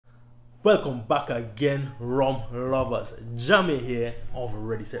Welcome back again, rum lovers. Jamie here of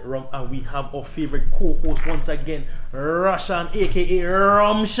Ready Set Rum, and we have our favorite co-host once again, Rashan, aka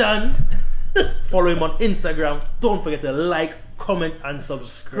Rumshan. Follow him on Instagram. Don't forget to like, comment, and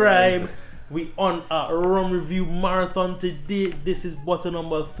subscribe. We on a rum review marathon today. This is bottle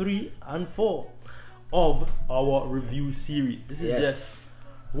number 3 and 4 of our review series. This is just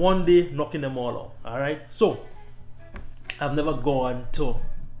one day knocking them all out. Alright, so I've never gone to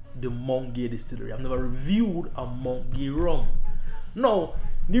the Mount Gay distillery. I've never reviewed a Mount Gay rum. Now,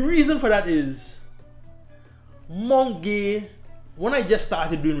 the reason for that is Mount Gay, when I just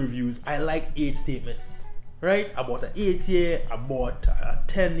started doing reviews, I like 8 statements. Right? I bought an 8 year, I bought a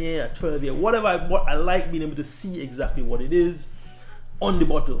 10 year, a 12 year, whatever I bought. I like being able to see exactly what it is on the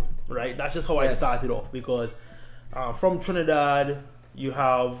bottle. Right? That's just how I started off, because from Trinidad, you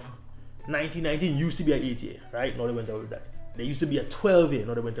have 1919 used to be an 8 year, right? Now they went out with that. There used to be a 12 year,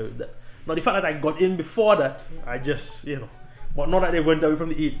 now they went out with that. Now the fact that I got in before that, I just, but now that they went away from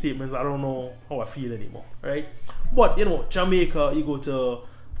the 8 statements, I don't know how I feel anymore, right? But, Jamaica, you go to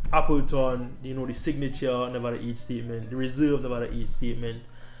Appleton, the signature never the 8 statement, the reserve never the 8 statement,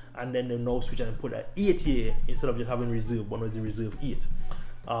 and then they now switch and put an 8 year instead of just having reserve, one was the reserve 8.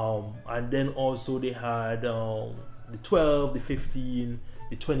 And then also they had the 12, the 15,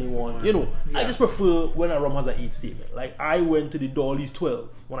 the 21, I just prefer when a rum has an 8 statement. Like I went to the Dolly's 12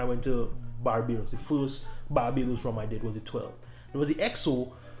 when I went to Barbados. The first Barbados rum I did was the 12. It was the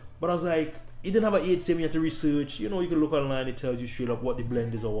XO, but I was like, it didn't have an 8 statement. You have to research. You can look online, it tells you straight up what the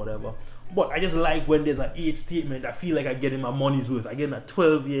blend is or whatever. But I just like when there's an 8 statement, I feel like I'm getting my money's worth. I'm getting a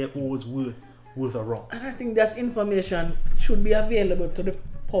 12-year-old's worth of rum. And I think that information should be available to the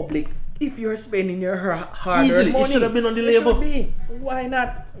public. If you're spending your hard-earned money, it should have been on the label. Why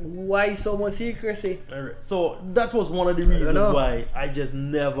not? Why so much secrecy? So that was one of the reasons why I just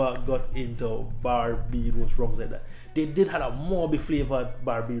never got into Barbados rums like that. They did have a Morby flavored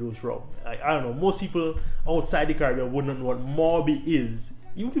Barbados rum. I don't know. Most people outside the Caribbean wouldn't know what Morby is.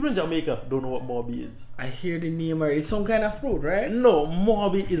 Even people in Jamaica don't know what Morby is. I hear the name. It's some kind of fruit, right? No,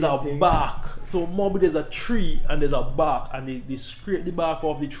 Morby is a bark. So Morby, there's a tree and there's a bark, and they scrape the bark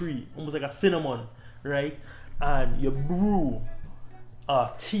off the tree, almost like a cinnamon, right? And you brew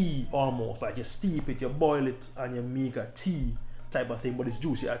a tea almost, like you steep it, you boil it, and you make a tea type of thing, but it's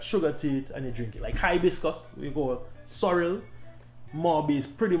juicy. You add sugar to it and you drink it. Like hibiscus, we call sorrel. Morby is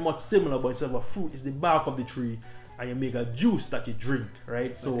pretty much similar, but instead of a fruit, it's the bark of the tree, and you make a juice that you drink,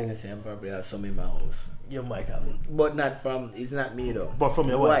 right? So I probably have some in my house. You might have it, but not from. It's not me though. But from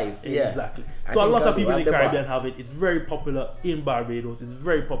your wife, exactly. So a lot of people in the Caribbean have it. It's very popular in Barbados. It's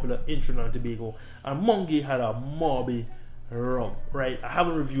very popular in Trinidad and Tobago. And Mount Gay had a Morby rum, right? I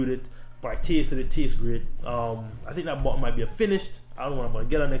haven't reviewed it, but I tasted it. It tastes great. I think that bottle might be a finished. I don't know. I'm gonna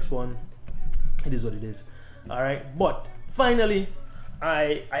get the next one. It is what it is. All right. But finally,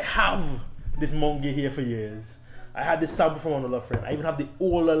 I have this Mount Gay here for years. I had this sample from another friend. I even have the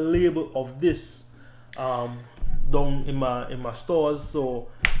older label of this down in my stores. So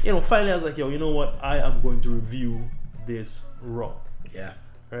finally I was like, yo, you know what? I am going to review this rum. Yeah.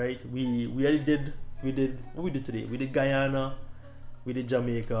 Right. We already did. We did what we did today. We did Guyana. We did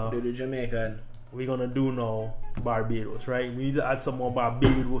Jamaica. We did the Jamaican. We're gonna do now Barbados. Right. We need to add some more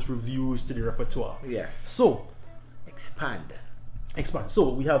Barbados reviews to the repertoire. Yes. So expand.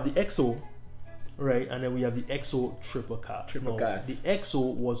 So we have the XO. Right, and then we have the XO triple cast. Triple cast. The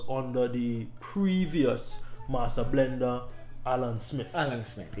XO was under the previous master blender, Alan Smith.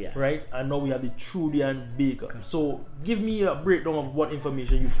 Yeah. Right, and now we have the Trudian Baker. Okay. So give me a breakdown of what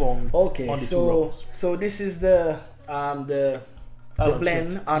information you found. Okay, on the two rums. So this is the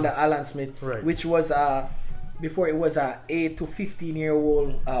blend Smith. on the Alan Smith, right, which was before it was a 8 to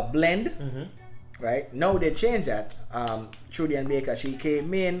 15-year-old blend. Right, now they changed that. Trudian Baker, she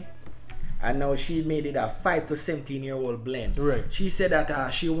came in. And now she made it a 5 to 17-year-old blend. Right. She said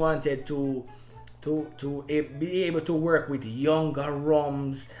that she wanted to be able to work with younger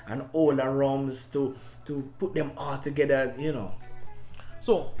rums and older rums to put them all together,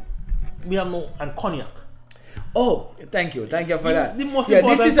 So we have and cognac. Oh, thank you for that. The most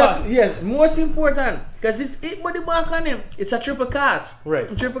important part. Most important, because it's it but the back on him. It's a triple cast. Right.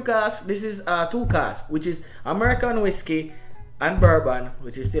 Triple cast. This is 2 cast, which is American whiskey and bourbon,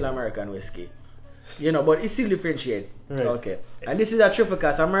 which is still American whiskey, but it still differentiates. Right. Okay, and this is a triple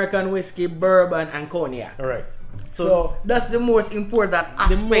cast: American whiskey, bourbon, and cognac. All right. So that's the most important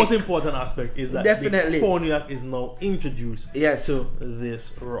aspect. The most important aspect is that definitely the cognac is now introduced to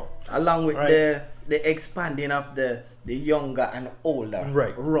this rum, along with the expanding of the younger and older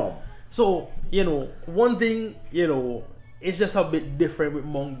rum. So one thing it's just a bit different with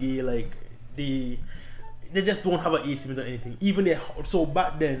Mount Gay. Like they just don't have an age limit or anything. Even so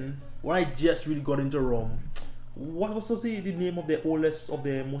back then when I just really got into rum, what was the name of the oldest of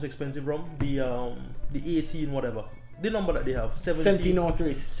the most expensive rum? The 18 whatever. The number that they have 1703.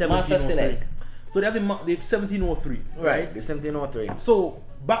 1703. So they have the 1703, right? The 1703. So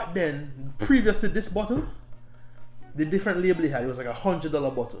back then, previous to this bottle, the different label they had, it was like $100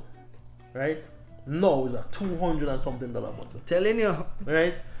 bottle, right? No, it's a $200 and something bottle. Telling you,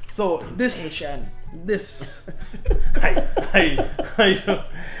 right? So this, I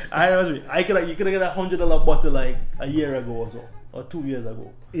could you could get $100 bottle like a year ago or so, or 2 years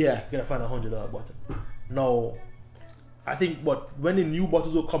ago. Yeah, you gotta find $100 bottle. Now, I think when the new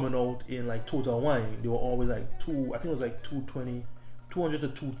bottles were coming out in like Total Wine, they were always like I think it was like 220, 200 to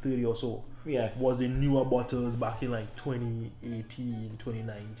 230 or so. Yes. Was the newer bottles back in like 2018,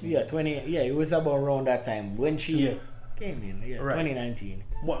 2019. Yeah, it was about around that time when she came in. Yeah, right. 2019.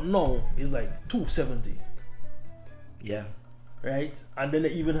 But now it's like 270. Yeah. Right? And then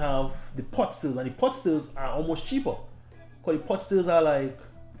they even have the pot stills, and the pot stills are almost cheaper. Because the pot stills are like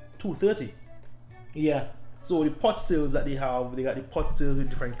 230. Yeah. So the pot stills that they got the pot stills with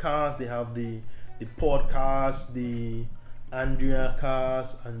different casks. They have the port cask, the Andrea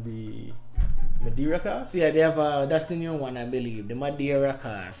cask, and the Madeira cask. Yeah, they have that's the new one, I believe, the Madeira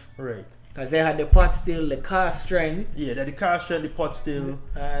cask. Right. Because they had the pot still, the cask strength. Yeah, the cask strength, the pot still,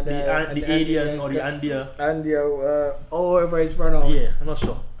 the Adian or the Andia. Andia, however it's pronounced. Yeah, I'm not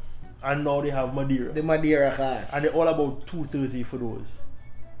sure. And now they have Madeira. The Madeira cask. And they're all about 230 for those.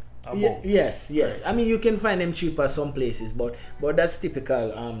 Yes. Right. I mean, you can find them cheaper some places, but that's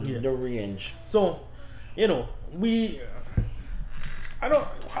typical the range. So, you know,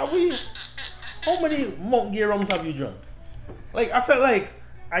 how many Mount Gay rums have you drunk? Like, I felt like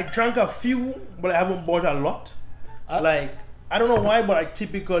I drank a few, but I haven't bought a lot. Like, I don't know why, but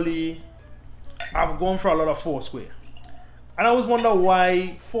I've gone for a lot of Foursquare. And I always wonder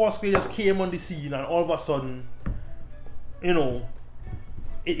why Foursquare just came on the scene and all of a sudden, you know,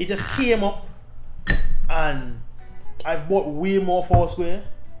 it just came up, and I've bought way more Foursquare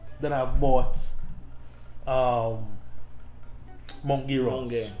than I've bought Mount Gay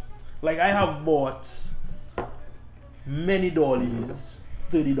rums. Like, I have bought many dollies,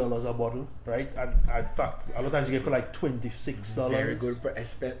 $30 a bottle, right? And in fact, a lot of times you get for like $26. Very good.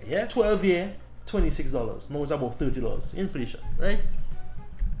 Yeah. 12 year, $26. No, it's about $30. Inflation, right?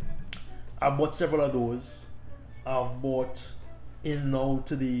 I've bought several of those. I've bought in now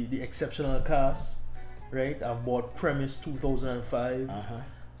to the exceptional cask, right? I've bought Premise 2005.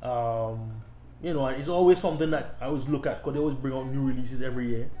 You know, and it's always something that I always look at because they always bring out new releases every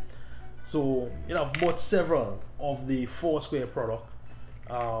year. So, you know, I've bought several of the Foursquare product.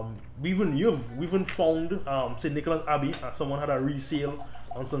 We even found St. Nicholas Abbey. Someone had a resale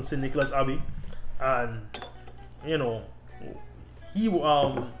on some St. Nicholas Abbey, and you know,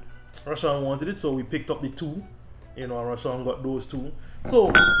 Rashawn wanted it, so we picked up the two. You know, and Rashawn got those two.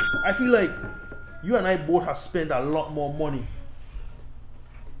 So I feel like you and I both have spent a lot more money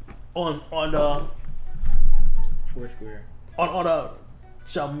on other Foursquare, on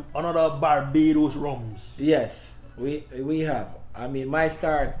other Barbados rums. Yes, we have. I mean, my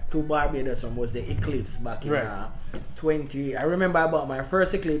start to Barbados rum was the Eclipse back in 20. I remember I bought my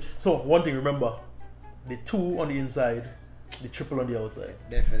first Eclipse. So one thing, remember, the 2 on the inside, the triple on the outside.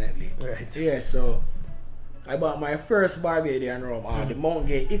 Definitely. Right. Yeah. So I bought my first Barbadian rum, the Mount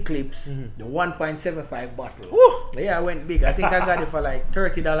Gay Eclipse, the 1.75 bottle. Woo! Yeah, I went big. I think I got it for like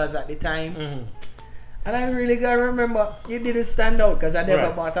 $30 at the time. And I really gotta remember, it didn't stand out because I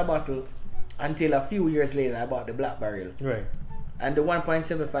never bought a bottle until a few years later. I bought the Black Barrel. Right. And the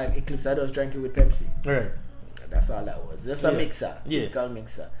 1.75 Eclipse, I just drank it with Pepsi. Right. That's all that was. Just a mixer. Typical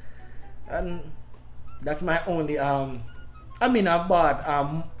mixer. And that's my only I mean, I've bought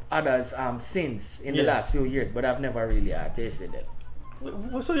others since in the last few years, but I've never really tasted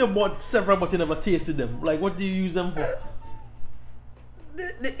them. So you bought several but you never tasted them. Like, what do you use them for?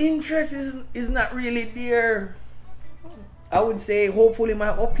 The interest is not really there. I would say hopefully my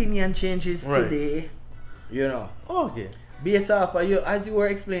opinion changes today. You know. Okay. Based off of you, as you were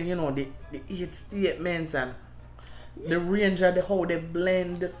explaining, you know, the 8 statements and the range of how they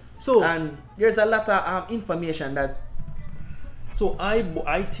blend. So, and there's a lot of information that. So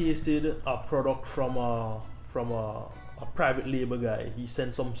I tasted a product from a private label guy. He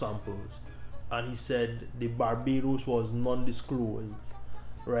sent some samples, and he said the Barbados was non-disclosed,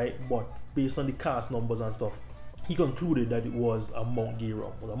 right? But based on the cast numbers and stuff, he concluded that it was a Mount Gay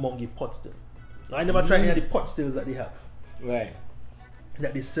rum, or a Mount Gay pot still. I never tried any of the pot stills that they have. Right.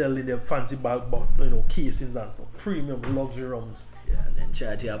 that they sell in their fancy bag, you know, casings and stuff. Premium luxury rums. Yeah, and then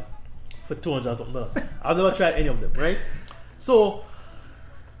charge you up For 200 and something. I've never tried any of them, right? So,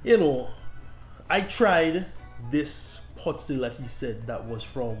 you know, I tried this pot still that he said that was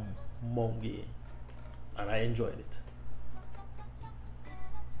from Mount Gay, and I enjoyed it.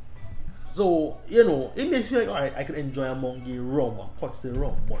 So, you know, it makes me like, alright, I can enjoy a Mount Gay rum, a pot still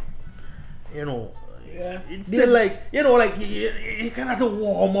rum, but, you know, Yeah. it's still like, you know, like, you kind of have to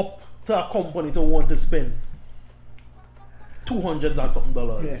warm up to a company to want to spend $200 and something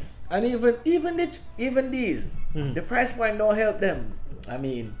dollars. Yes. And even these, the price point don't help them. I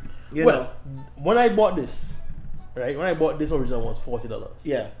mean, you know. When I bought this, right? When I bought this original one was $40.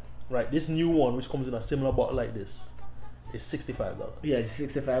 Yeah. Right. This new one, which comes in a similar bottle like this, is $65. Yeah, it's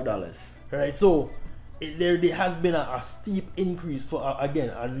 $65. Right. So there has been a steep increase for again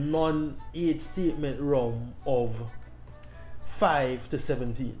a non-age statement rum of 5 to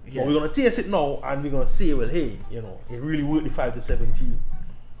 17. Yes. But we're gonna taste it now and we're gonna say, well, hey, you know, it really worked the 5 to 17.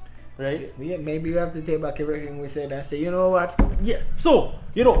 Right? Yeah, maybe you have to take back everything we said and say, you know what? Yeah. So,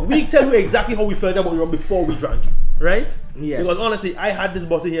 you know, we tell you exactly how we felt about the rum before we drank it. Right? Yes. Because honestly, I had this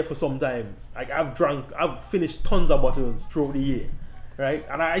bottle here for some time. Like I've finished tons of bottles throughout the year. Right?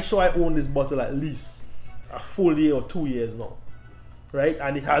 And I own this bottle at least a full year or 2 years now. Right?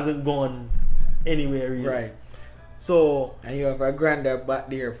 And it hasn't gone anywhere really. Right. So, and you have a grander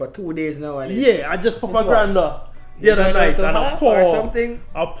back there for 2 days now. And yeah, I just pop a grander the other night and I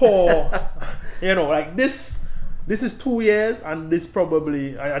pour, you know, like this is 2 years and this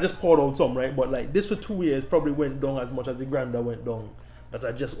probably, I just poured out some, right? But like this for 2 years probably went down as much as the grander went down that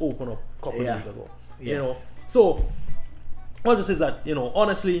I just opened up a couple days ago. Yes. You know, so what this is that, you know,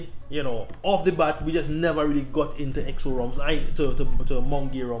 honestly, you know, off the bat, we just never really got into XO rums. To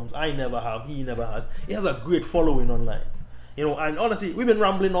Mount Gay rums. I never have. He never has. It has a great following online. You know, and honestly, we've been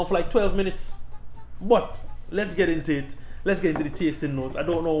rambling on for like 12 minutes. But let's get into it. Let's get into the tasting notes. I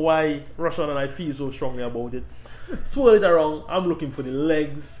don't know why Rashawn and I feel so strongly about it. Swirl it around. I'm looking for the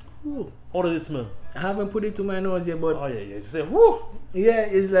legs. Ooh, how does it smell? I haven't put it to my nose yet, but oh yeah. You say, whoo. Yeah,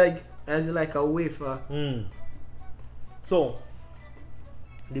 it's like a wafer. So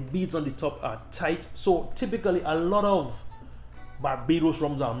the beads on the top are tight. So typically a lot of Barbados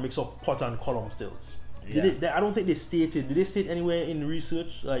rums are a mix of pot and column stills. Yeah. I don't think they stated. Did they state anywhere in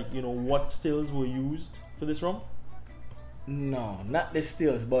research, like, you know, what stills were used for this rum? No, not the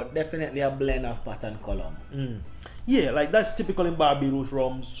stills, but definitely a blend of pot and column. Yeah, like that's typical in Barbados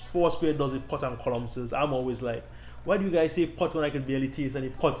rums. Foursquare does it pot and column stills. I'm always like, why do you guys say pot when I can barely taste any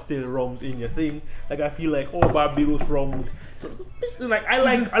pot still rums in your thing? Like I feel like all Barbados rums. So, like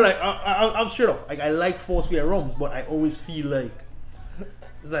I'm straight up. Like I like Foursquare rums, but I always feel like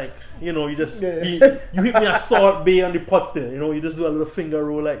it's like, you know, you just you hit me a Salt Bay on the pot still. You know, you just do a little finger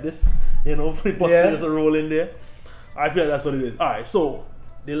roll like this. You know, put the pot still just a roll in there. I feel like that's what it is. All right, so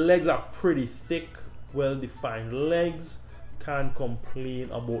the legs are pretty thick, well defined legs. Can't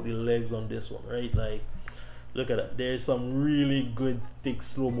complain about the legs on this one, right? Like, look at that. There's some really good, thick,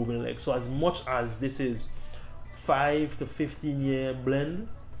 slow moving legs. So as much as this is 5 to 15 year blend,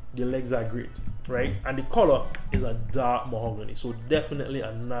 the legs are great, right? And the color is a dark mahogany. So definitely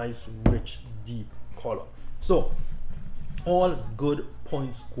a nice, rich, deep color. So all good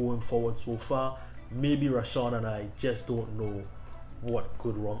points going forward so far. Maybe Rashawn and I just don't know what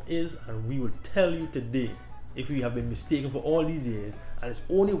good rum is, and we will tell you today if we have been mistaken for all these years, and it's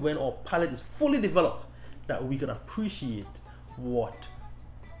only when our palate is fully developed that we can appreciate what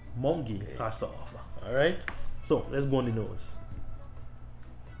Mount Gay has to offer. Alright? So let's go on the nose.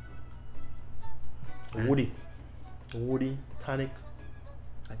 Woody, tannic.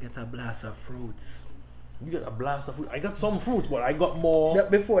 I get a blast of fruits. You get a blast of fruit. I got some fruits, but I got more.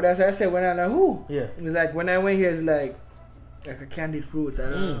 Before, that's what I said when I know yeah. It's like when I went here, it's like a candied fruits. I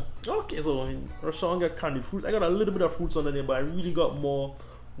don't know. Okay, so Rashawn got candied fruit. I got a little bit of fruits on the name, but I really got more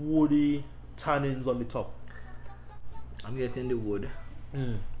woody tannins on the top. I'm getting the wood.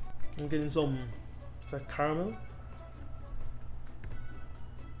 I'm getting some, is that caramel?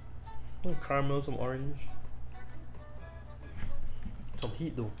 Some caramel, some orange. Some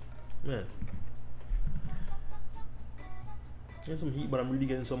heat though, man. Getting some heat, but I'm really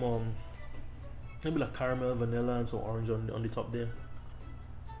getting some maybe like caramel, vanilla, and some orange on the top there.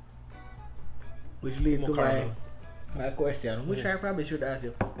 Which leads to my question, which I probably should ask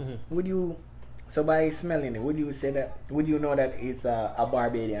you. Would you, so by smelling it, would you say that? Would you know that it's a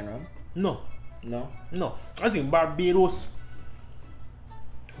Barbadian rum? No. I think Barbados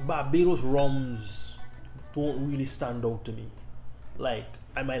rums don't really stand out to me. Like,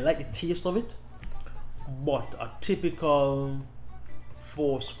 I might like the taste of it, but a typical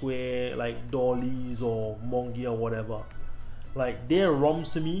Four Square, like Dolly's or Mount Gay or whatever, like their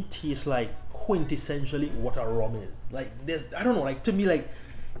rums to me taste like quintessentially what a rum is. Like there's, I don't know, like to me, like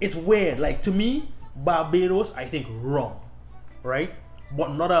it's weird. Like to me, Barbados, I think rum, right?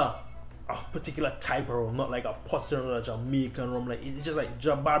 But not a particular type of rum, not like a Portsmouth or a Jamaican rum. Like it's just like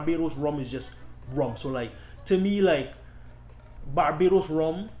Barbados rum is just rum. So like to me, like Barbados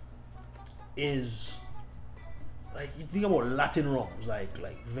rum is like, you think about Latin rums like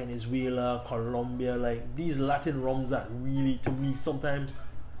Venezuela, Colombia, like these Latin rums that really to me sometimes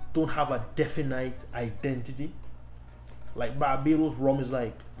don't have a definite identity. Like Barbados rum is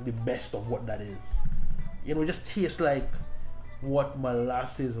like the best of what that is. You know, it just tastes like what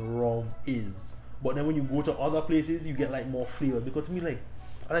molasses rum is. But then when you go to other places, you get like more flavor. Because to me, like,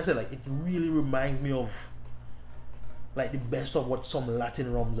 as I said, like it really reminds me of like the best of what some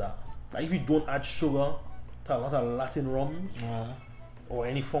Latin rums are. Like if you don't add sugar to a lot of Latin rums, or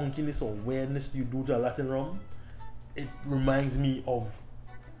any funkiness or weirdness you do to a Latin rum, it reminds me of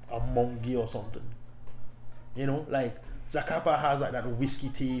a Mount Gay or something. You know, like Zacapa has like that whiskey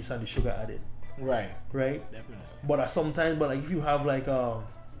taste and the sugar added. Right. Definitely. But sometimes, but like if you have like Don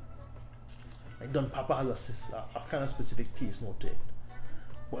Papa has a kind of specific taste note to it.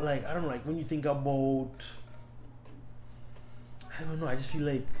 But like I don't know, like when you think about, I don't know, I just feel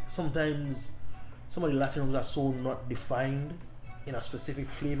like sometimes some of the Latin rums are so not defined in a specific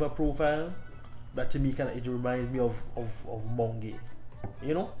flavor profile that to me kind of it reminds me of Mount Gay.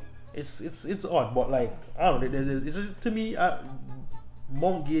 You know, it's odd, but like I don't know, it's just, to me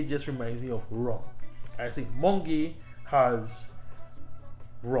Mount Gay just reminds me of rum. I think Mount Gay has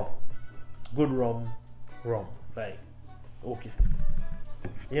rum, good rum, like okay,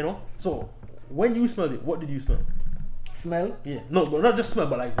 you know. So when you smelled it, what did you smell? Smell? Yeah, no, but not just smell,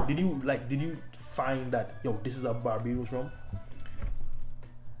 but like did you find that, yo, this is a Barbados rum?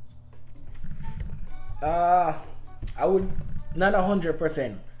 I would not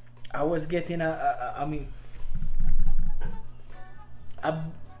 100%. I was getting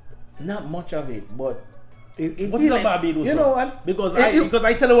not much of it, but what's a Barbados you know rum? what? Because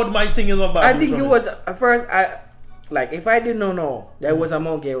I tell you what my thing is about Barbados. I think rum it was at first. Like if I did not know there was a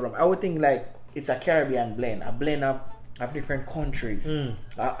Mount Gay rum, I would think like it's a Caribbean blend, a blend of different countries.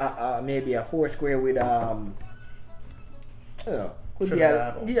 Maybe a Four Square with it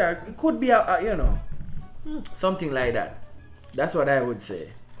could be a something like that. That's what I would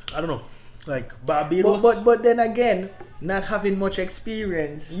say. I don't know, like Barbados. But then again, not having much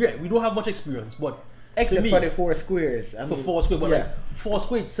experience. Yeah, we don't have much experience, but except for the Four Squares. I mean, Four Square, but like Four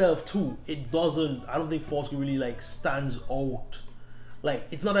Square itself too, it doesn't. I don't think Four Square really like stands out. Like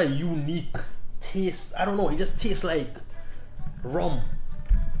it's not a unique taste. I don't know. It just tastes like rum.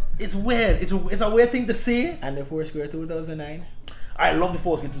 It's weird. It's a weird thing to say. And the Four Square 2009. I love the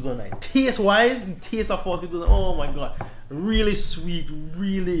Four Square 2009. Taste wise, taste of Four Square 2009. Oh my god, really sweet,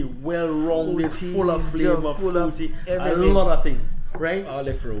 really well rounded, full of flavor, fruity, a lot of things, right? All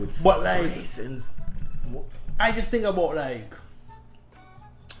the fruits, but like raisins. I just think about like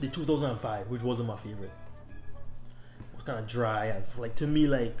the 2005, which wasn't my favorite. It was kind of dry and stuff. Like to me,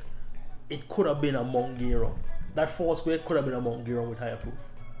 like it could have been a Mount Gay rum. That Four Square could have been a Mount Gay rum with higher proof.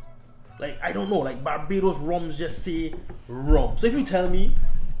 Like I don't know, like Barbados rums just say rum. So if you tell me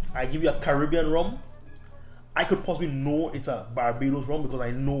I give you a Caribbean rum, I could possibly know it's a Barbados rum because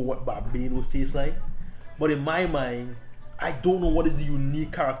I know what Barbados tastes like. But in my mind, I don't know what is the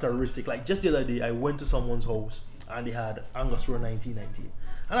unique characteristic. Like just the other day, I went to someone's house and they had Angostura 1919.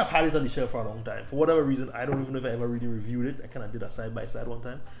 And I've had it on the shelf for a long time. For whatever reason, I don't even know if I ever really reviewed it. I kind of did a side by side one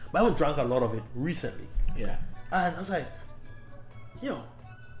time. But I haven't drank a lot of it recently. Yeah. And I was like, yo,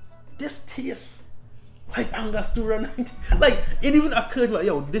 this tastes like Angostura 19. Like it even occurred to me, like,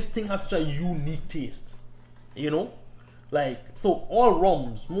 yo, this thing has such a unique taste. You know? Like, so all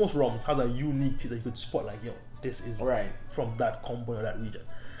rums, most rums has a unique taste that you could spot like, yo, this is from that compound or that region.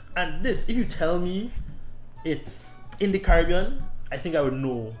 And this, if you tell me it's in the Caribbean, I think I would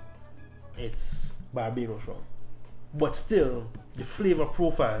know it's Barbados rum. But still, the flavor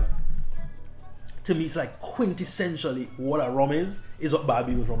profile, to me, it's like quintessentially what a rum is what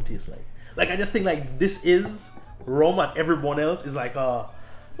Barbados rum tastes like. Like, I just think like this is rum and everyone else is like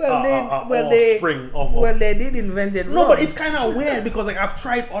offspring of. Well, they did invent it. No, but it's kind of weird because like I've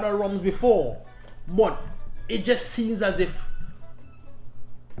tried other rums before, but it just seems as if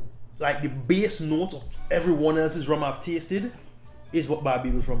like the base note of everyone else's rum I've tasted is what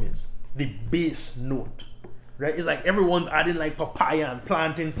Barbados rum is. The base note. Right? It's like everyone's adding like papaya and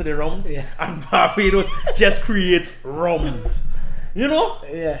plantains to the rums, and Barbados just creates rums. You know?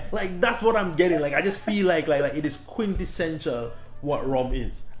 Yeah. Like that's what I'm getting. Like I just feel like it is quintessential what rum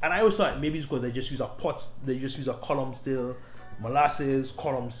is. And I always thought maybe it's because they just use a pot, they just use a column still, molasses,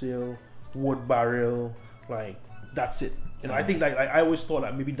 column still, wood barrel, like that's it. You know, I think like I always thought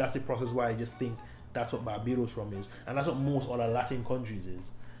that maybe that's the process why I just think that's what Barbados rum is, and that's what most other Latin countries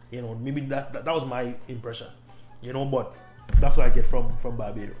is. You know, maybe that was my impression. You know, but that's what I get from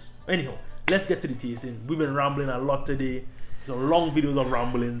Barbados. Anyhow, let's get to the tasting. We've been rambling a lot today. Some long videos of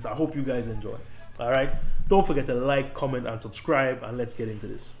ramblings. I hope you guys enjoy. Alright? Don't forget to like, comment, and subscribe, and let's get into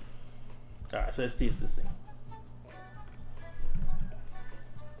this. Alright, so let's taste this thing.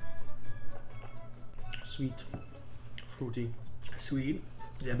 Sweet, fruity, Sweet.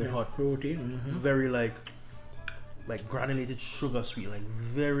 a bit hot, Fruity. very like granulated sugar sweet, like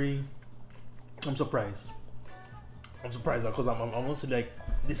very. I'm surprised because I'm honestly like,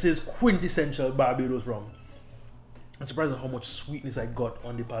 this is quintessential Barbados rum. I'm surprised at how much sweetness I got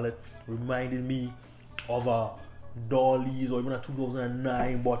on the palate, reminding me of a Dolly's or even a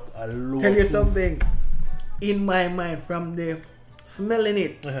 2009, but a lower. Tell you something, in my mind, from the smelling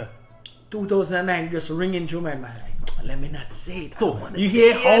it, 2009 just ringing through my mind. Like, let me not say it. So you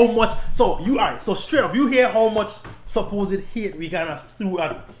hear how much. So you are so straight up. You hear how much supposed hate we kind of threw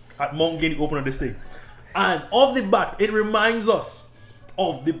at Mount Gay open of this thing, and off the bat, it reminds us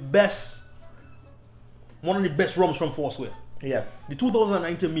of the best. One of the best rums from Foursquare. Yes. The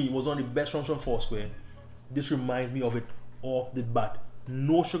 2009 to me was one of the best rums from Foursquare. This reminds me of it off the bat.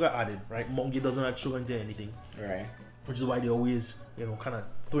 No sugar added, right? Mount Gay doesn't add sugar into anything. Right. Which is why they always, you know, kind of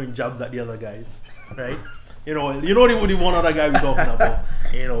throwing jabs at the other guys, right? you know the one other guy we're talking about.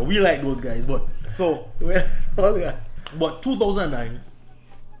 You know, we like those guys, but so but 2009,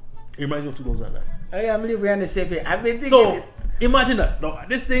 it reminds me of 2009. I am living on the same page. I've been thinking. So imagine that. Now,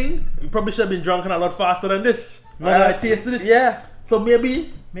 this thing, you probably should have been drunk a lot faster than this. Now that I tasted it. Yeah. So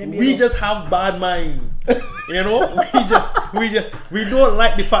maybe we just have bad mind. You know, we don't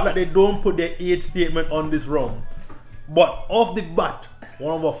like the fact that they don't put their age statement on this rum. But off the bat,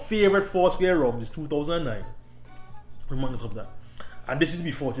 one of our favorite Foursquare rums is 2009. Remind us of that. And this used to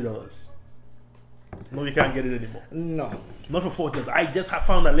be $40. No, you can't get it anymore. No. Not for $40. I just have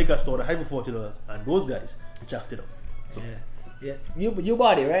found a liquor store that had it for $40, and those guys jacked it up. So. Yeah. You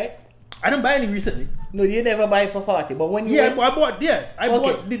bought it, right? I didn't buy any recently. No, you never buy it for 40. But when you I bought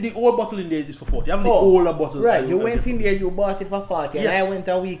the old bottle in there is for 40. I have the older bottle. Right, you went in there, you bought it for 40, yes. and I went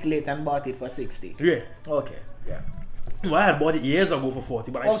a week later and bought it for 60. Yeah. Okay. Yeah. Well, I had bought it years ago for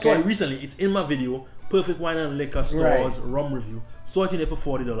 40, but I saw it recently. It's in my video, Perfect Wine and Liquor Stores rum review. Saw it in there for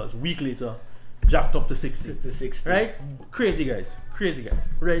 $40. Week later, jacked up to 60. To 60. Right? Crazy guys.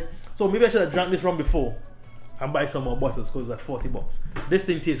 Right? So maybe I should have drank this rum before and buy some more bottles because it's at $40. This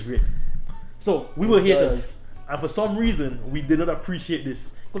thing tastes great. So we were haters, and for some reason we did not appreciate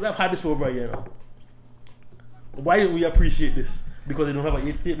this because I've had this for over a year now. Why didn't we appreciate this? Because they don't have an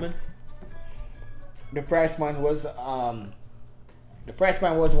age statement. The price point was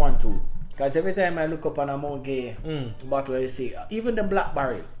 1.2. Because every time I look up on a Mount Gay bottle, I see even the black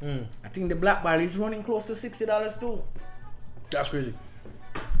barrel. I think the black barrel is running close to $60 too. That's crazy.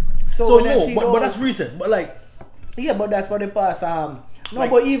 So no, but that's recent. But like, yeah, but that's for the past. No,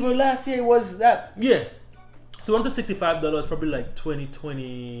 like, but even last year was that. Yeah. So went to $65 probably like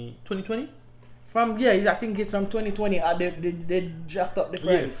 2020. From I think it's from 2020. They jacked up the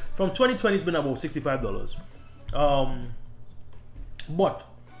price. Yeah. From 2020 it's been about $65. But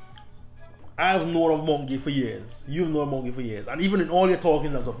I've known of Mount Gay for years. You've known of Mount Gay for years, and even in all your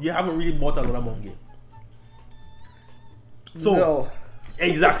talking and stuff, you haven't really bought a lot of Mount Gay. So no.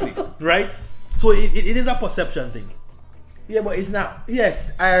 Exactly, right? So it is a perception thing. Yeah, but it's not.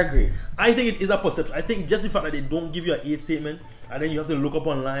 Yes, I agree. I think it is a perception. I think just the fact that they don't give you an age statement, and then you have to look up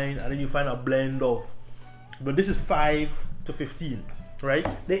online, and then you find a blend of. But this is 5 to 15, right?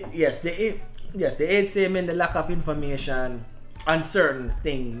 The age statement, the lack of information on certain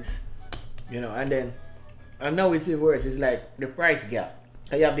things, you know, and now it's worse. It's like the price gap.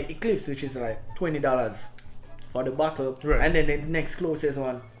 So you have the Eclipse, which is like $20 for the bottle, right. And then the next closest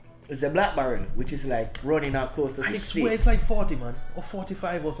one is the Black Barrel, which is like running out close to 60. I swear it's like 40, man, or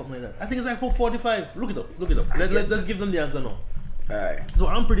 45 or something like that. I think it's like for 45. Look it up. Let's give them the answer now. Alright. So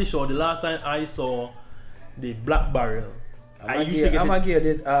I'm pretty sure the last time I saw the Black Barrel, I used to get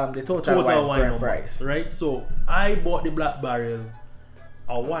the total wine price, right? So I bought the Black Barrel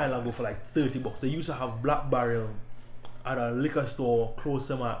a while ago for like $30. They used to have Black Barrel at a liquor store close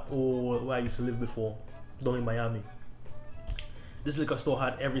to where I used to live before, down in Miami. This liquor store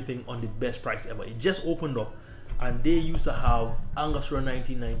had everything on the best price ever. It just opened up, and they used to have Angostura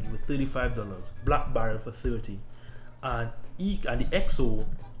 1990 with $35, Black Barrel for $30, and the XO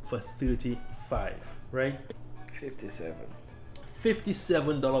for $35, right? 57.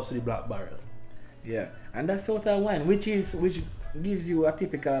 $57 for the Black Barrel. Yeah, and that's total wine, which gives you a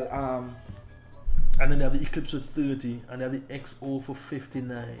typical And then they have the Eclipse for 30, and they have the XO for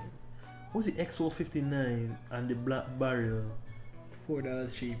 59. What's the XO 59 and the Black Barrel?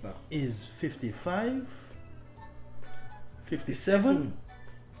 $4 cheaper. Is 55? 57?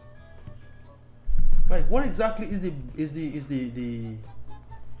 Like, what exactly is the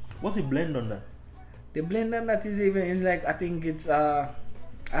what's the blend on that? The blend on that is like, I think it's I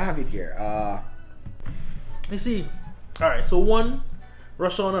have it here. You see, alright, so one,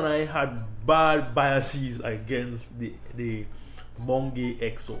 Rashawn and I had bad biases against the Mount Gay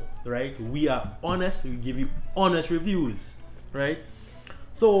XO, right? We are honest, we give you honest reviews, right?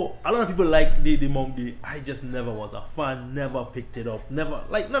 So a lot of people like the Mount Gay. I just never was a fan, never picked it up, never,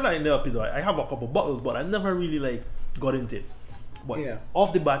 like, not that I never picked it up, I have a couple bottles, but I never really like got into it. But yeah,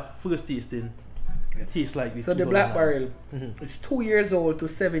 off the bat, first tasting, it tastes like so the Black Barrel, Mm-hmm. it's 2 years old to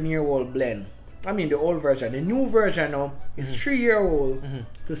 7-year-old blend. I mean the old version. The new version now is 3-year-old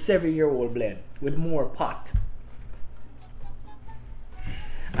to 7-year-old blend with more pot.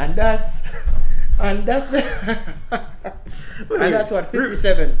 And that's and that's what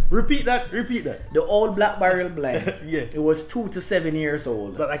 57. Repeat that. The old Black Barrel blend. Yeah. It was 2 to 7 years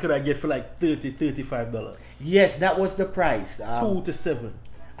old. That I could have get for like $35. Yes, that was the price. 2 to 7.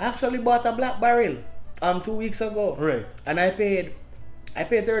 I actually bought a Black Barrel 2 weeks ago. Right. And I paid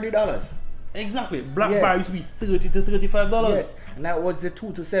 $30. Exactly. Black Yes. Barrel used to be $30 to $35. Yes. And that was the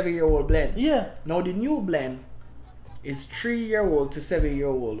 2 to 7-year-old blend. Yeah. Now the new blend is 3-year-old to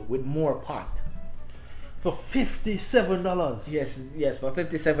 7-year-old with more pot. For $57. Yes, for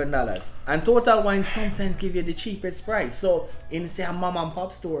 $57. And Total Wine sometimes give you the cheapest price. So in say a mom and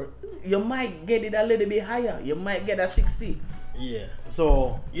pop store, you might get it a little bit higher. You might get a 60. Yeah.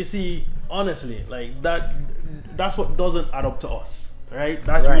 So you see, honestly, like that's what doesn't add up to us. Right?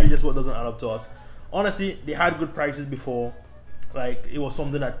 That's Right. really just what doesn't add up to us. Honestly, they had good prices before. Like, it was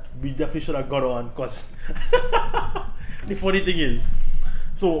something that we definitely should have got on, because the funny thing is,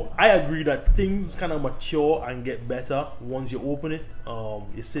 so I agree that things kind of mature and get better once you open it.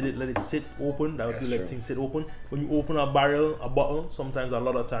 You sit it, let it sit open. That would That's let true. things sit open. When you open a bottle, sometimes a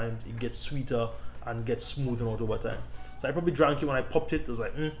lot of times it gets sweeter and gets smoother out over time. So I probably drank it when I popped it. I was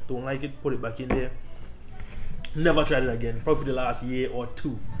like, don't like it, put it back in there. Never tried it again, probably the last year or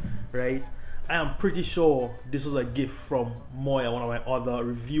two, right? I am pretty sure this was a gift from Moya, one of my other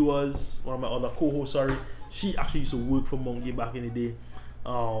reviewers, one of my other co-hosts, sorry. She actually used to work for Mount Gay back in the day.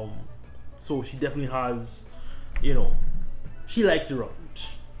 So she definitely has, you know, she likes the rum,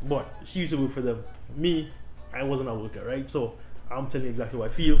 but she used to work for them. Me, I wasn't a worker, right? So I'm telling you exactly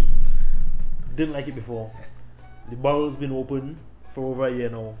what I feel. Didn't like it before. The bottle's been open for over a year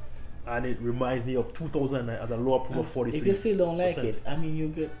now, and it reminds me of 2009 at a lower proof of 43. If you still don't like it, I mean,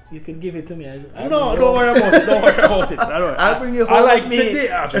 you could give it to me. No, don't worry about it. Don't worry about it. I'll bring you home. I like with me. today.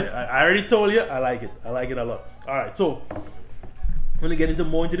 Actually, I already told you I like it. I like it a lot. All right, so when I get into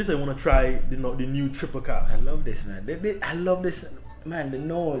more into this, I want to try the new triple caps. I love this, man. I love this, man. The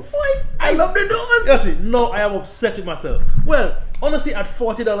nose. What? I love the nose. Actually, no, I am upset with myself. Well, honestly, at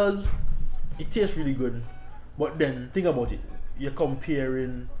 $40, it tastes really good. But then think about it. You're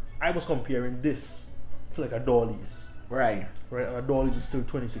comparing. I was comparing this to like a Dolly's. Right. Right, and a Dolly's is still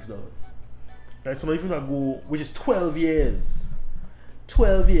 $26. Right, so if you not go, which is 12 years.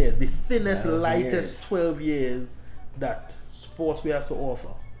 12 years, the thinnest, 12 lightest years. 12 years that Sportswear has to offer.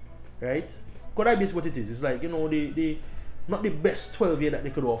 Right? Because that is what it is. It's like, you know, the not the best 12 year that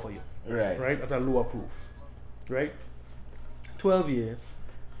they could offer you. Right. Right? At a lower proof. Right? 12 years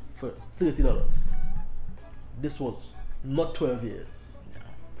for $30. This was not 12 years.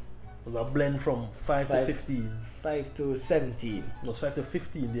 It was a blend from 5 to 15. 5 to 17. No, it's 5 to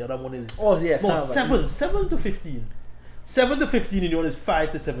 15. The other one is. Oh, yes. No, 7 to 15. 7 to 15 and the one is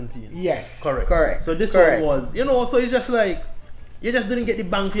 5 to 17. Yes. Correct. So this one was, you know, so it's just like, you just didn't get the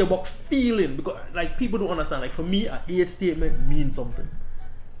bang for your buck feeling, because like people don't understand. Like for me, an age statement means something.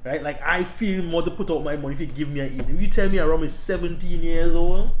 Right? Like I feel more to put out my money if you give me an age. If you tell me a rum is 17 years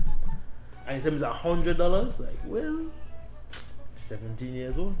old and you tell me it's $100, like, well, 17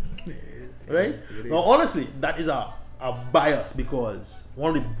 years old. Right? Now honestly, that is a bias, because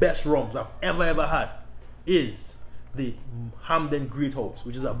one of the best rums I've ever had is the Hamden Great House,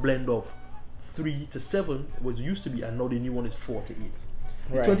 which is a blend of 3 to 7, was used to be, and now the new one is 4 to 8.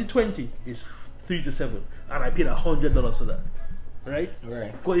 The Right. 2020 is 3 to 7, and I paid $100 for that. Right?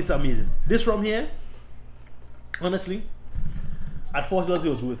 Right. Because it's amazing. This rum here, honestly, at $40 it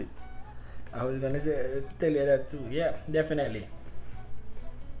was worth it. I was gonna tell you that too. Yeah, definitely.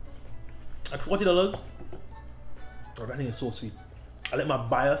 At $40, oh, that thing is so sweet. I let my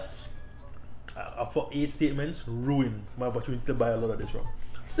bias for 8 statements ruin my opportunity to buy a lot of this rum.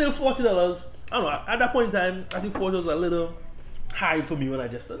 Still $40. I don't know. At that point in time, I think $40 was a little high for me when I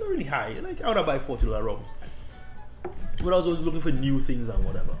just not really high. Like I would have buy $40 rums. But I was always looking for new things and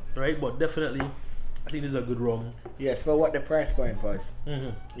whatever, right? But definitely, I think this is a good rum. Yes, for what the price point was.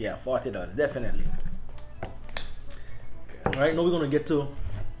 Yeah, $40, definitely. Alright, now we're gonna get to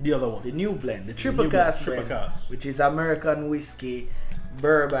the other one. The new blend, the triple cask blend, which is American whiskey,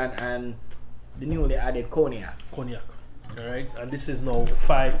 bourbon, and the newly added cognac. Alright, and this is now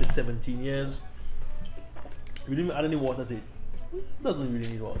 5 to 17 years. We didn't add any water to it. Doesn't really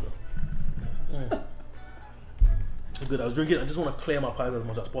need water. Good, I was drinking, I just want to clear my palate as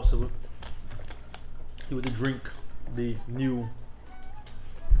much as possible. Here with the drink, the new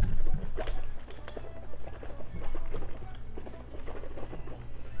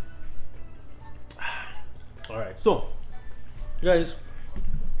Alright, so guys,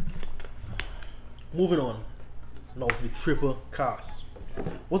 moving on now to the triple cask.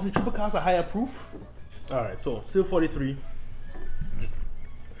 Wasn't the triple cask a higher proof? Alright, so still 43.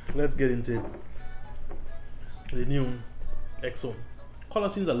 Let's get into it. The new XO. Color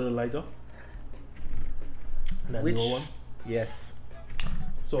seems a little lighter than the old one. Yes.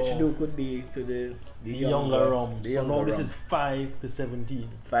 So which do could be to the younger rum. The so younger now this rum. is 5 to 17.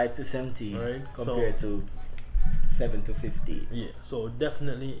 5 to 17. Right. Compared to 7 to 15. Yeah. So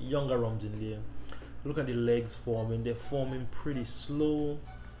definitely younger rums in there. Look at the legs forming. They're forming pretty slow.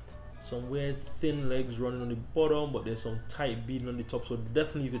 Some weird thin legs running on the bottom, but there's some tight beading on the top. So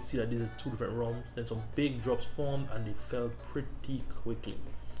definitely you could see that this is 2 different rums. Then some big drops formed and they fell pretty quickly.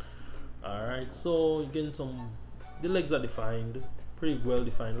 Alright, so you're getting the legs are defined, pretty well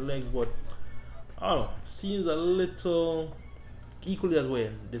defined legs, but I don't know, seems a little equally as well.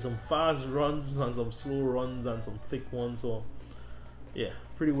 There's some fast runs and some slow runs and some thick ones. So yeah,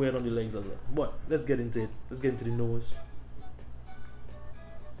 pretty weird on the legs as well. But let's get into it. Let's get into the nose.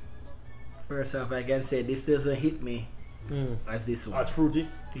 First off, I can say this doesn't hit me as this one. As fruity?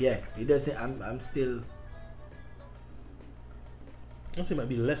 Yeah, it doesn't. I'm still. I think it might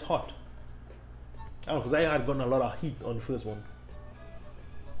be less hot. I don't know, because I had gotten a lot of heat on the first one.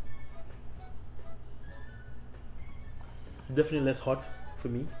 Definitely less hot for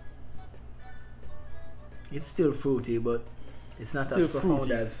me. It's still fruity, but it's not still as profound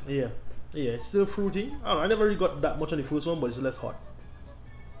fruity. As. Yeah, it's still fruity. I don't know, I never really got that much on the first one, but it's less hot.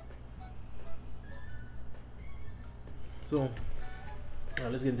 So,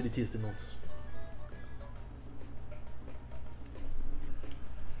 let's get into the tasting notes.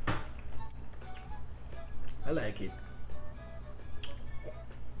 I like it.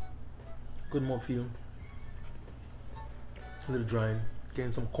 Good mouthfeel. A little dry.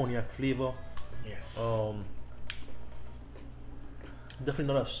 Getting some cognac flavor. Yes.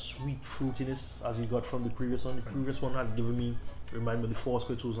 Definitely not a sweet fruitiness as you got from the previous one. The previous one had given me, remind me of the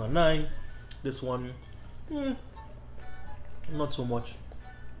Foursquare 2009. This one, not so much.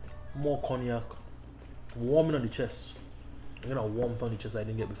 More cognac, warming on the chest. I'm gonna warmth on the chest I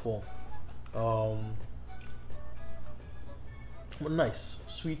didn't get before. But nice,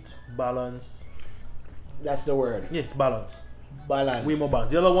 sweet, balanced. That's the word. Yeah, it's balanced. Balance. Way more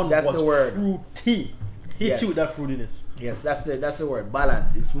balanced. The other one was the word. Fruity. Hit you with that fruitiness. Yes, that's the word.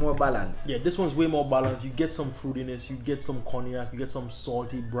 Balance. It's more balanced. Yeah, this one's way more balanced. You get some fruitiness. You get some cognac. You get some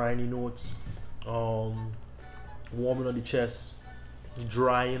salty, briny notes. Warming on the chest.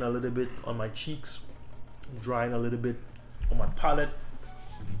 Drying a little bit on my cheeks. Drying a little bit on my palate.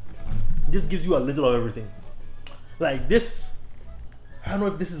 This gives you a little of everything. Like this, I don't know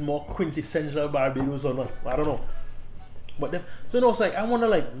if this is more quintessential Barbados or not. I don't know. But so it's like I wonder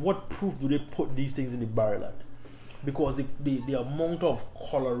like what proof do they put these things in the barrel at? Because the amount of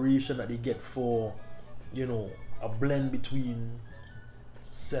coloration that they get for, you know, a blend between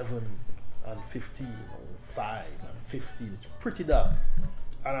 7 and 15 or 5 and 15, it's pretty dark.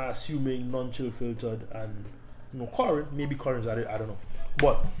 And I'm assuming non-chill filtered and coloring, maybe coloring's added, I don't know.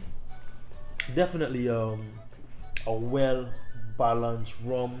 But definitely a well balanced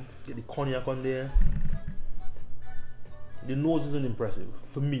rum. Get the cognac on there. The nose isn't impressive.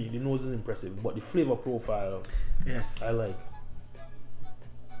 For me, the nose is impressive, but the flavor profile, yes, I like.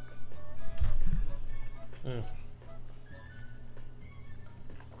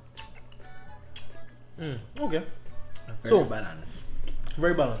 Okay. Very balanced.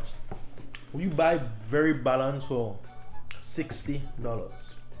 Very balanced. Will you buy very balanced for $60?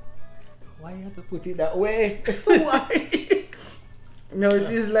 Why you have to put it that way? Why? No,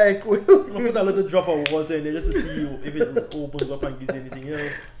 it's like I'm gonna put a little drop of water in there just to see you if it opens up and gives you anything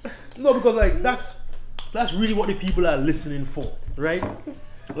else. No, because like that's That's really what the people are listening for, right?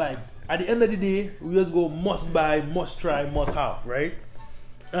 Like at the end of the day, we just go must buy, must try, must have, right?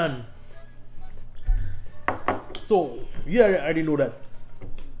 And so you already know that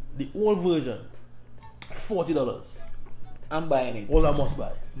the old version, $40. I'm buying it. Was a must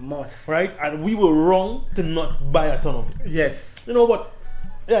buy. Must. Right? And we were wrong to not buy a ton of it. Yes. You know, but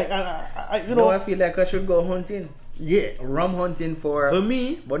like you know, I feel like I should go hunting. Yeah. Rum hunting for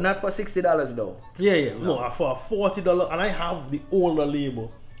me, but not for $60 though. Yeah. No, for $40, and I have the older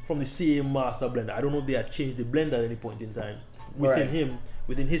label from the same master blender. I don't know if they had changed the blender at any point in time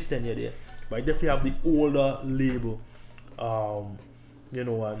within his tenure there. But I definitely have the older label. You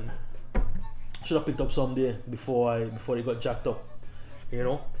know, and should have picked up some there before they got jacked up, you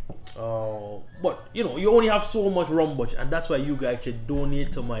know. But you know, you only have so much rum budget, and that's why you guys should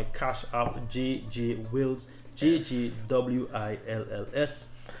donate to my Cash App, JJ Wills, JJWILLS,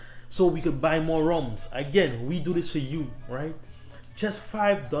 so we could buy more rums. Again, we do this for you, right? Just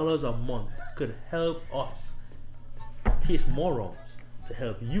 $5 a month could help us taste more rums, to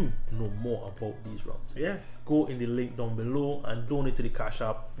help you know more about these rums. Yes. Go in the link down below and donate to the Cash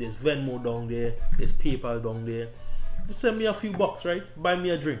App. There's Venmo down there. There's PayPal down there. Just send me a few bucks, right? Buy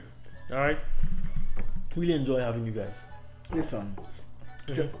me a drink. All right. Really enjoy having you guys. Listen.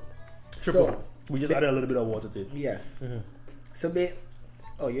 Triple. So, we just added a little bit of water to it. Yes. So okay.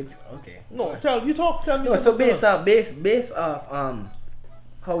 No, tell me. No, so based off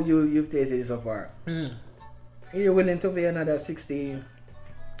how you've tasted it so far. You're willing to pay another $60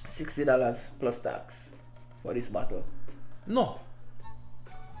 plus tax for this bottle? No.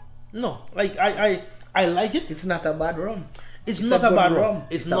 Like I like it. It's not a bad rum. It's not a bad rum.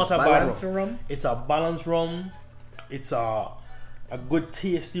 It's not a bad rum. It's a balanced rum. It's a good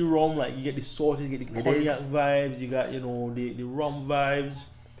tasty rum. Like you get the sauces, you get the cognac vibes, you got, you know, the rum vibes.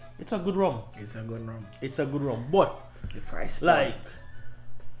 It's a good rum. It's a good rum. It's a good rum. But the price point. Like,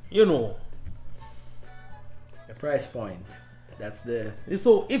 you know, the price point. That's the.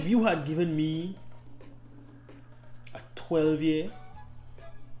 So if you had given me a 12-year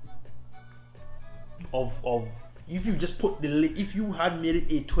of if you just put if you had made it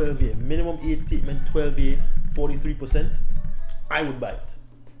a 12-year minimum age statement, 12-year 43%, I would buy it.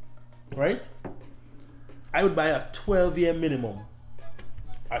 Right? I would buy a 12-year minimum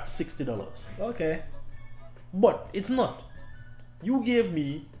at $60. Okay. But it's not. You gave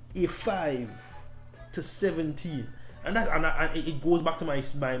me a 5 to 17, and it goes back to my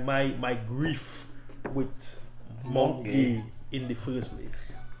grief with Mount Gay in the first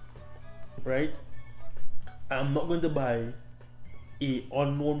place, right? I'm not going to buy a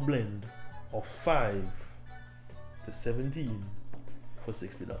unknown blend of 5 to 17 for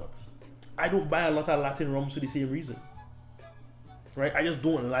 $60. I don't buy a lot of Latin rums for the same reason, right? I just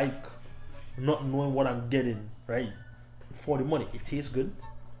don't like not knowing what I'm getting, right? For the money. It tastes good.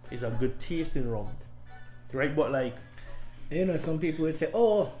 It's a good tasting rum, right? But like, you know, some people would say,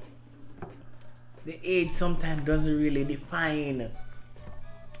 oh, the age sometimes doesn't really define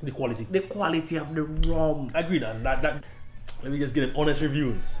the quality of the rum. Agreed on that. Let me just get an honest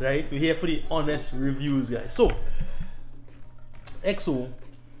reviews, right? We're here for the honest reviews, guys. So XO,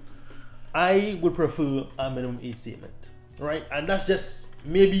 I would prefer a minimum age statement, right? And that's just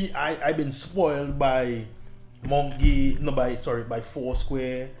maybe I've been spoiled by Mount Gay, by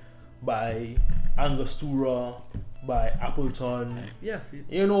Foursquare, by Angostura, by Appleton. Yes.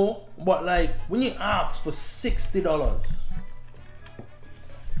 You know, but like when you ask for $60,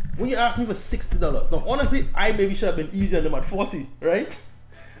 when you ask me for $60, now honestly, I maybe should have been easier on them at 40, right?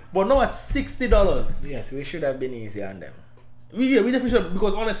 But now at $60. Yes, we should have been easier on them. We definitely should,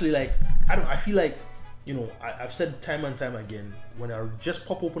 because honestly, like I feel like, you know, I've said time and time again, when I just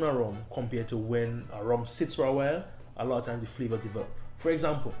pop open a rum compared to when a rum sits for a while, a lot of times the flavors develop. For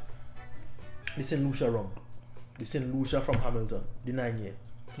example, the St. Lucia rum, the St. Lucia from Hamilton, the 9-year.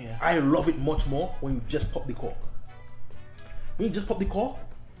 Yeah. I love it much more when you just pop the cork. When you just pop the cork,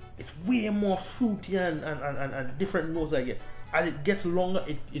 it's way more fruity and different notes I get. As it gets longer,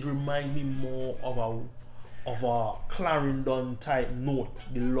 it reminds me more of a Clarendon type note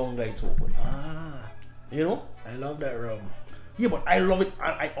the longer it's open. You know? I love that rum. Yeah, but I love it.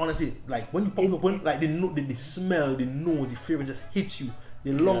 I honestly, like when you pop it open, like the smell, the nose, the flavor just hits you.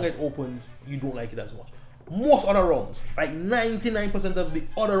 The longer it opens, you don't like it as much. Most other rums, like 99% of the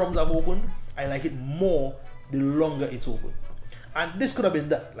other rums I've opened, I like it more the longer it's open. And this could have been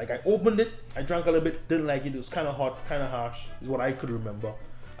that. Like I opened it, I drank a little bit, didn't like it. It was kind of hot, kind of harsh, is what I could remember.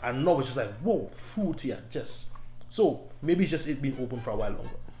 And now it's just like, whoa, fruity and just. So maybe it's just it being open for a while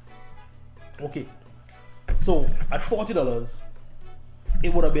longer. Okay. So at $40,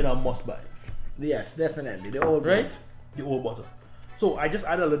 it would have been a must buy. Yes, definitely. The old right? one. The old bottle. So I just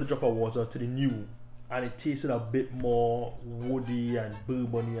added a little drop of water to the new, and it tasted a bit more woody and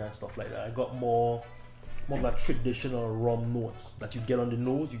bourbony and stuff like that. I got more of that traditional rum notes that you get on the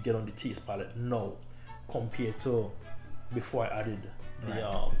nose, you get on the taste palate now, compared to before I added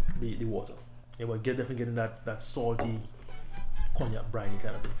the water. Yeah, but definitely getting that salty cognac briny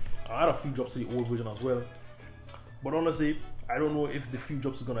kind of thing. I add a few drops to the old version as well, but honestly, I don't know if the few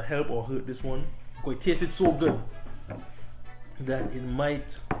drops is gonna help or hurt this one, because it tasted so good that it might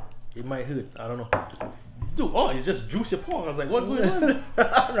hurt. I don't know. Dude, oh, it's just juicy pour. I was like, what going on?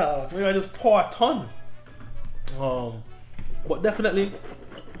 No. Maybe I just pour a ton. But definitely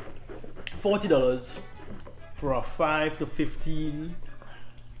 $40 for a 5 to 15.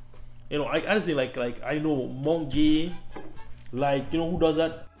 You know, I honestly like I know Mount Gay, like, you know who does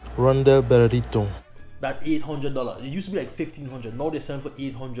that? Ronda Berrito. That $800. It used to be like $1,500. Now they're selling for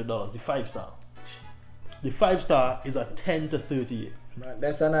 $800. The 5-star. The 5-star is a 10 to 38. Man,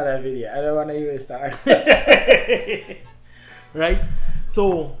 that's another video. I don't want to even start. Right?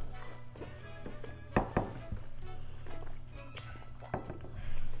 So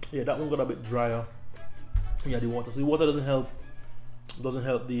yeah, that one got a bit drier. Yeah, the water. So the water doesn't help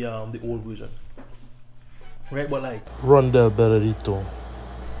the old version. Right? But like Ronda Berrito.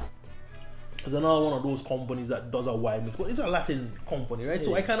 it's another one of those companies that does a wine mix. But it's a Latin company, right? Yeah.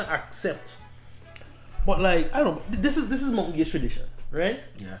 So I kinda accept. But like, I don't know, this is Mount Gay's tradition, right?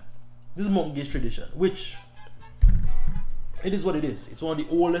 Yeah. This is Mount Gay's tradition, which it is what it is. It's one of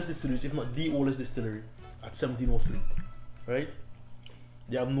the oldest distilleries, if not the oldest distillery, at 1703, right?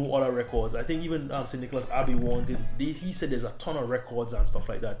 They have no other records. I think even St. Nicholas Abbey wanted. He said there's a ton of records and stuff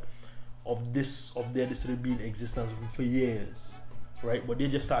like that of their distillery being in existence for years, right? But they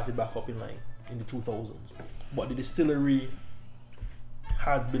just started back up in the 2000s. But the distillery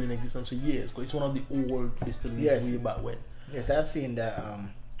had been in existence for years because it's one of the old distilleries way back when. Yes, I've seen that.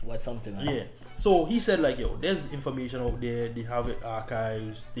 What's something? Yeah. So he said like, yo, there's information out there. They have it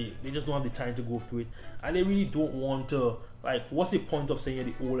archives. They just don't have the time to go through it, and they really don't want to. Like, what's the point of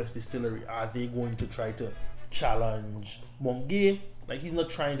saying the oldest distillery? Are they going to try to challenge Mount Gay? Like, he's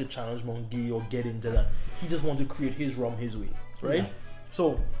not trying to challenge Mount Gay or get into that. He just wants to create his rum his way, right? Yeah.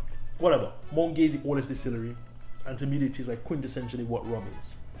 So, whatever. Mount Gay is the oldest distillery, and to me, it tastes like quintessentially what rum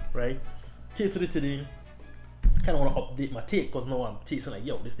is, right? Tasted it today. Kind of want to update my take because now I'm tasting like,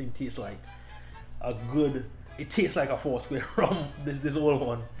 yo, this thing tastes like a good. It tastes like a 4-square rum. This old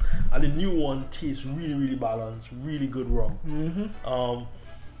one, and the new one tastes really, really balanced, really good rum.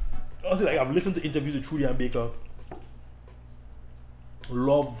 Also, like, I've listened to interviews with Trudy and Baker.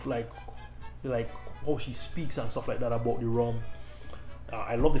 Love like how she speaks and stuff like that about the rum.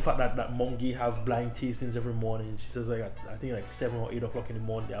 I love the fact that Mount Gay have blind tastings every morning. She says like I think like 7 or 8 o'clock in the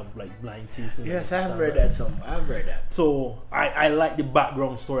morning they have like blind tastings. Yes, I've read that somewhere. I've read that. So I like the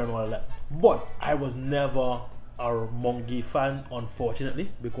background story and all that. But I was never a Mount Gay fan,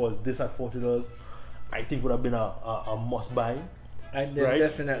 unfortunately, because this at $40 I think would have been a must buy. Right?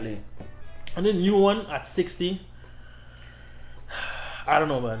 Definitely. And the new one at 60. I don't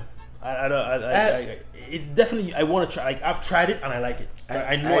know, man. It's definitely, I want to try. Like, I've tried it and I like it.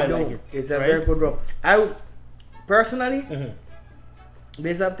 I know I like it. It's a very good rum. I personally,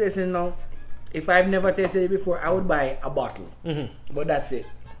 based on tasting now, if I've never tasted it before, I would buy a bottle. But that's it.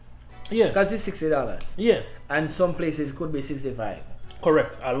 Yeah. Because it's $60. Yeah. And some places it could be 65.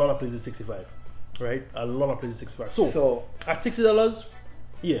 Correct. A lot of places 65. Right? A lot of places 65. So at $60,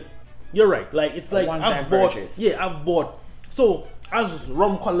 yeah. You're right. Like, it's like I've bought. Purchase. Yeah, I've bought. So as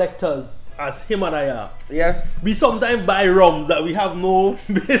rum collectors, as him and I are, yes, we sometimes buy rums that we have no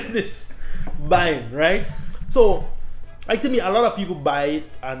business buying, right? So, like, to me, a lot of people buy it,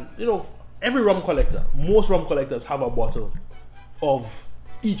 and you know, every rum collector, most rum collectors have a bottle of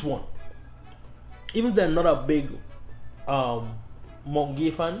each one. Even if they're not a big Mount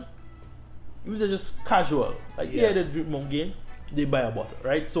Gay fan, if they're just casual, like they drink Mount Gay, they buy a bottle,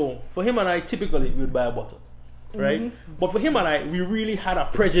 right? So for him and I, typically we would buy a bottle. Right? But for him and I, we really had a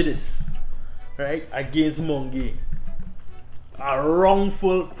prejudice, right, against Mount Gay. A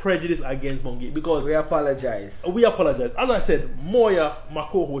wrongful prejudice against Mount Gay because we apologize. As I said, Moya, my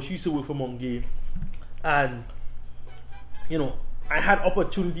co-host, she used to work for Mount Gay, and you know, I had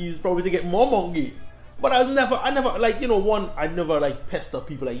opportunities probably to get more Mount Gay. But I never like, you know, I never like pester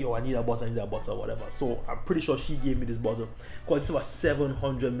people like, yo, I need a bottle, or whatever. So I'm pretty sure she gave me this bottle because it's a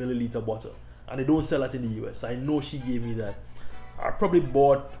 700 milliliter bottle. And they don't sell it in the US. I know she gave me that. I probably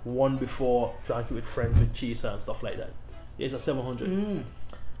bought one before, drank it with friends, with Chaser and stuff like that. Yeah, it's a 700.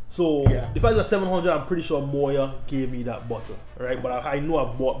 So Yeah. if I was at 700, I'm pretty sure Moya gave me that bottle, right? But I know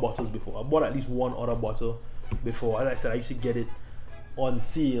I've bought bottles before. I bought at least one other bottle before. As I said, I used to get it on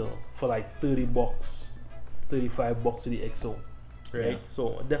sale for like $30, $35 to the XO, right? Yeah.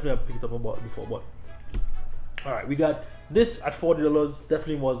 So definitely I picked up a bottle before. But all right, we got this at $40.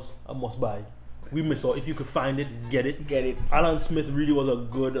 Definitely was a must buy. We missed out. If you could find it, get it. Get it. Alan Smith really was a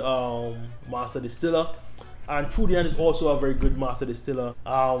good master distiller, and Trudian is also a very good master distiller.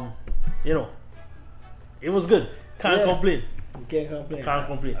 You know, it was good. Can't Yeah. complain. You can't complain. Can't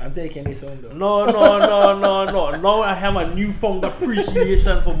complain. I'm taking this home though. No. Now I have a newfound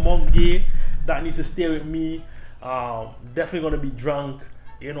appreciation for Mount Gay that needs to stay with me. Definitely gonna be drunk.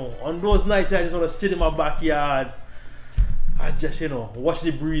 You know, on those nights I just wanna sit in my backyard. I just, watch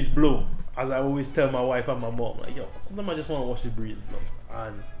the breeze blow. As I always tell my wife and my mom, like, yo, sometimes I just want to watch the breeze blow.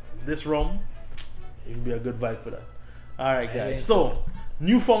 And this rum, it will be a good vibe for that. Alright, guys. So,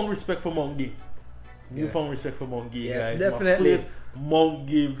 newfound respect for Mount Gay. Newfound respect for Mount Gay, Yes, guys. definitely. My first Mount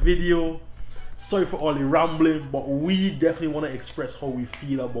Gay video. Sorry for all the rambling, but we definitely want to express how we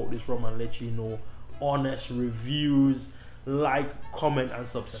feel about this rum and let you know. Honest reviews. Like, comment, and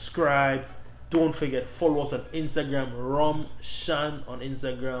subscribe. Don't forget, follow us on Instagram, RumShan on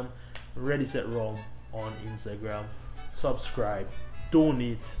Instagram, Ready Set Rum on Instagram. Subscribe,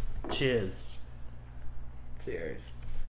 donate. Cheers. Cheers.